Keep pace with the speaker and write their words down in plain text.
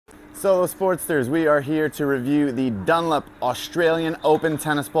Solo Sportsters, we are here to review the Dunlop Australian Open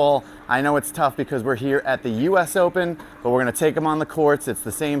tennis ball. I know it's tough because we're here at the US Open, but we're going to take them on the courts. It's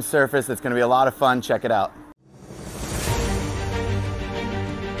the same surface. It's going to be a lot of fun. Check it out.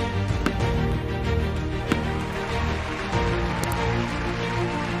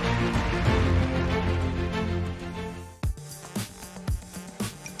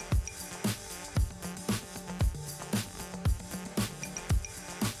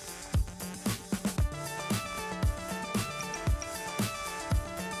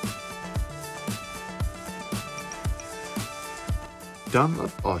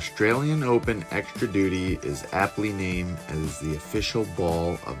 Dunlop Australian Open Extra Duty is aptly named as the official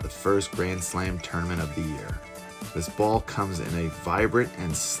ball of the first Grand Slam tournament of the year. This ball comes in a vibrant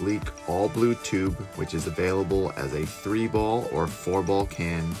and sleek all-blue tube, which is available as a 3-ball or 4-ball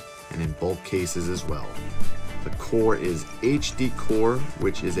can and in bulk cases as well. The core is HD Core,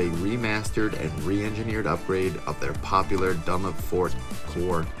 which is a remastered and re-engineered upgrade of their popular Dunlop Fort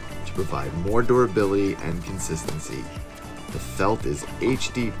core to provide more durability and consistency. The felt is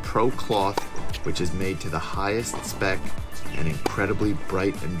HD Pro Cloth, which is made to the highest spec and incredibly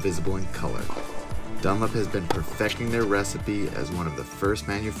bright and visible in color. Dunlop has been perfecting their recipe as one of the first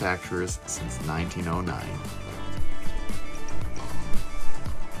manufacturers since 1909.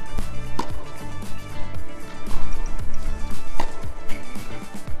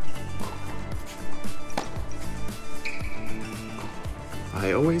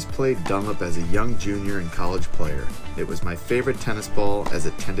 I always played Dunlop as a young junior and college player. It was my favorite tennis ball as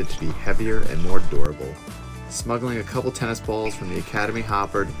it tended to be heavier and more durable. Smuggling a couple tennis balls from the Academy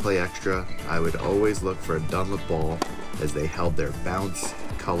hopper to play extra, I would always look for a Dunlop ball as they held their bounce,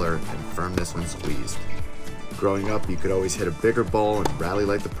 color, and firmness when squeezed. Growing up, you could always hit a bigger ball and rally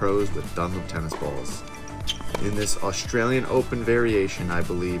like the pros with Dunlop tennis balls. In this Australian Open variation, I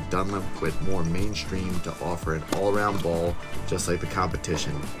believe Dunlop went more mainstream to offer an all-around ball just like the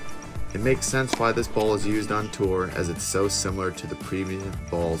competition. It makes sense why this ball is used on tour, as it's so similar to the premium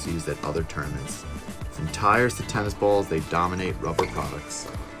balls used at other tournaments. From tires to tennis balls, they dominate rubber products.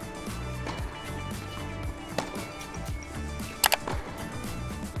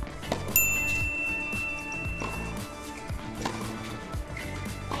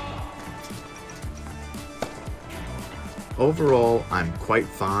 Overall, I'm quite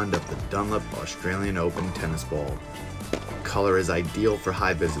fond of the Dunlop Australian Open tennis ball. The color is ideal for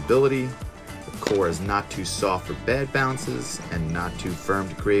high visibility, the core is not too soft for bad bounces, and not too firm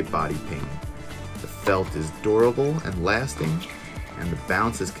to create body pain. The felt is durable and lasting, and the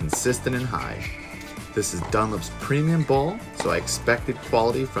bounce is consistent and high. This is Dunlop's premium ball, so I expected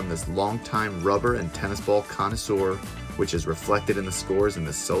quality from this longtime rubber and tennis ball connoisseur, which is reflected in the scores in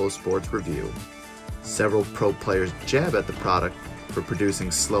the Solo Sports review. Several pro players jab at the product for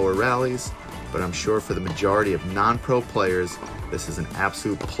producing slower rallies, but I'm sure for the majority of non-pro players, this is an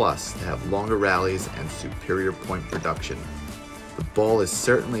absolute plus to have longer rallies and superior point production. The ball is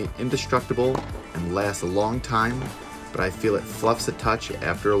certainly indestructible and lasts a long time, but I feel it fluffs a touch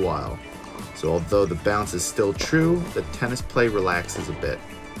after a while. So although the bounce is still true, the tennis play relaxes a bit.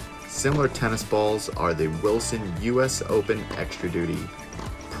 Similar tennis balls are the Wilson US Open Extra Duty,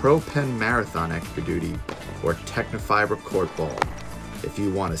 Pro Pen Marathon Extra Duty, or Technofiber Court Ball. If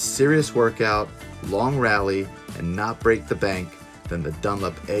you want a serious workout, long rally, and not break the bank, then the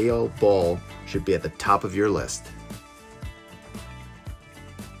Dunlop AO ball should be at the top of your list.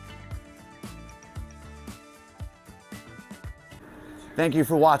 Thank you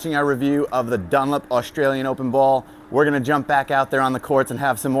for watching our review of the Dunlop Australian Open ball. We're going to jump back out there on the courts and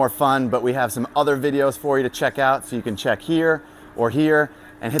have some more fun, but we have some other videos for you to check out, so you can check here or here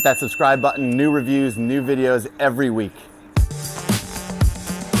and hit that subscribe button. New reviews, new videos every week.